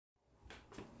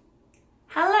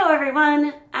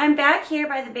everyone, I'm back here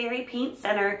by the Barrie Paint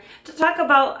Center to talk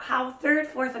about how 3rd,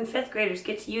 4th, and 5th graders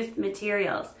get to use the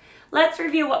materials. Let's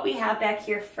review what we have back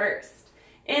here first.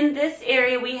 In this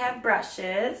area we have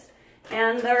brushes,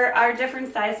 and there are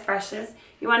different size brushes.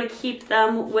 You want to keep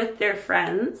them with their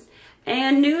friends.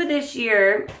 And new this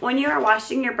year, when you are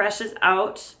washing your brushes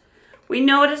out, we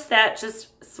noticed that just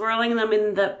swirling them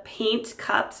in the paint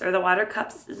cups or the water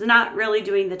cups is not really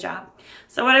doing the job.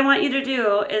 So what I want you to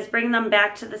do is bring them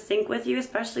back to the sink with you,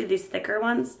 especially these thicker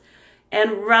ones,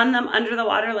 and run them under the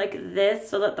water like this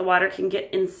so that the water can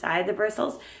get inside the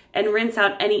bristles and rinse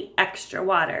out any extra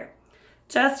water.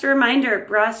 Just a reminder,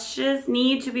 brushes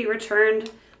need to be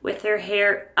returned with their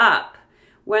hair up.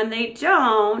 When they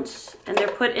don't, and they're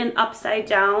put in upside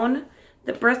down,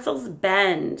 the bristles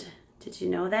bend. Did you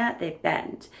know that? They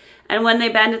bend. And when they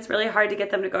bend, it's really hard to get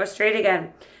them to go straight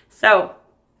again. So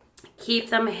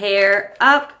keep them hair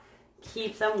up,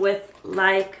 keep them with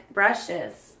like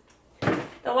brushes.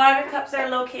 The water cups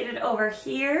are located over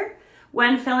here.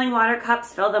 When filling water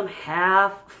cups, fill them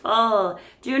half full.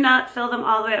 Do not fill them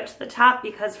all the way up to the top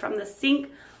because from the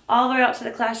sink all the way out to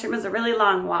the classroom is a really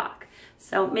long walk.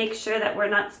 So make sure that we're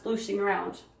not splooshing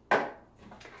around.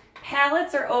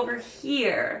 Palettes are over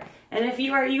here. And if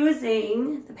you are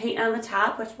using the paint on the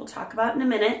top, which we'll talk about in a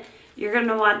minute, you're going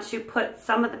to want to put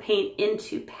some of the paint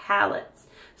into palettes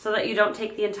so that you don't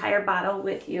take the entire bottle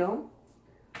with you.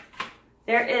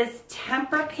 There is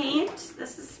tempera paint.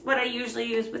 This is what I usually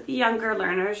use with the younger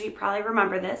learners. You probably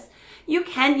remember this. You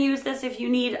can use this if you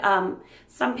need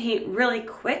some paint really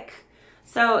quick.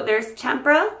 So there's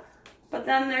tempera, but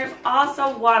then there's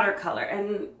also watercolor.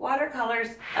 And watercolor's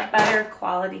a better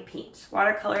quality paint.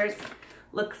 Watercolors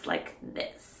looks like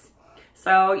this.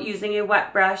 So using a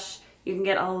wet brush, you can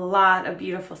get a lot of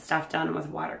beautiful stuff done with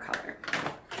watercolor.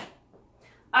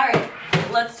 All right,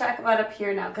 let's talk about up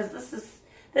here now, because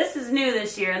this is new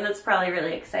this year, and that's probably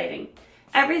really exciting.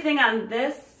 Everything on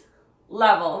this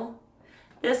level,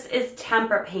 this is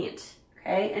tempera paint,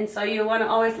 okay? And so you want to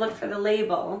always look for the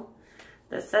label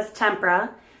that says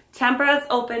tempera. Tempera is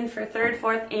open for 3rd,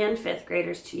 4th, and 5th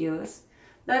graders to use.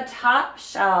 The top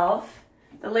shelf,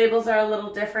 the labels are a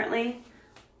little differently.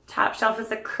 Top shelf is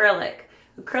acrylic.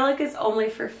 Acrylic is only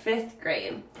for 5th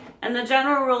grade. And the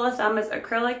general rule of thumb is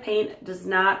acrylic paint does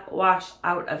not wash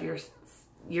out of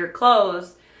your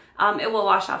clothes. It will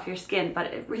wash off your skin, but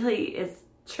it really is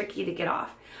tricky to get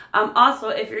off. Also,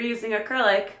 if you're using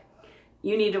acrylic,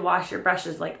 you need to wash your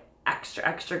brushes like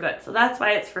extra good. So that's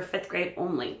why it's for 5th grade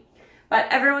only. But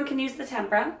everyone can use the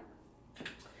tempera.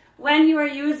 When you are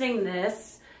using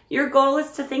this, your goal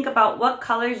is to think about what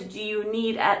colors do you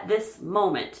need at this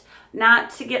moment, not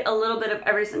to get a little bit of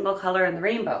every single color in the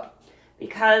rainbow,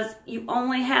 because you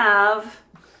only have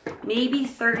maybe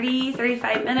 30,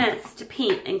 35 minutes to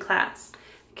paint in class,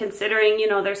 considering, you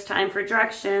know, there's time for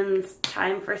directions,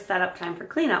 time for setup, time for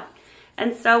cleanup.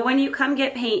 And so when you come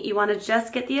get paint, you want to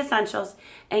just get the essentials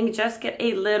and just get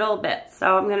a little bit.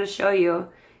 So I'm going to show you.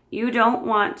 You don't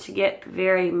want to get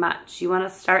very much. You want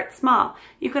to start small.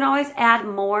 You can always add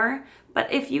more,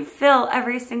 but if you fill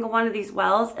every single one of these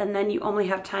wells and then you only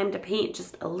have time to paint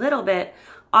just a little bit,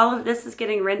 all of this is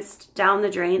getting rinsed down the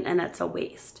drain and it's a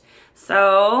waste.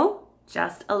 So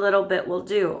just a little bit will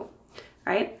do,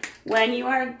 right? When you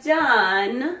are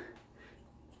done,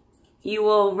 you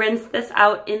will rinse this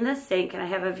out in the sink, and I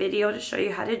have a video to show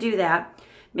you how to do that.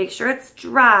 Make sure it's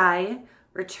dry,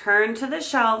 return to the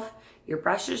shelf. Your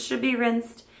brushes should be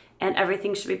rinsed and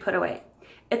everything should be put away.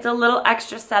 It's a little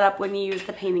extra setup when you use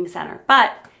the painting center,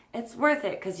 but it's worth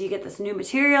it because you get this new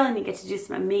material and you get to do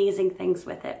some amazing things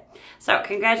with it. So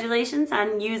congratulations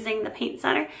on using the paint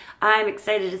center. I'm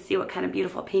excited to see what kind of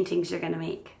beautiful paintings you're going to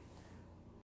make.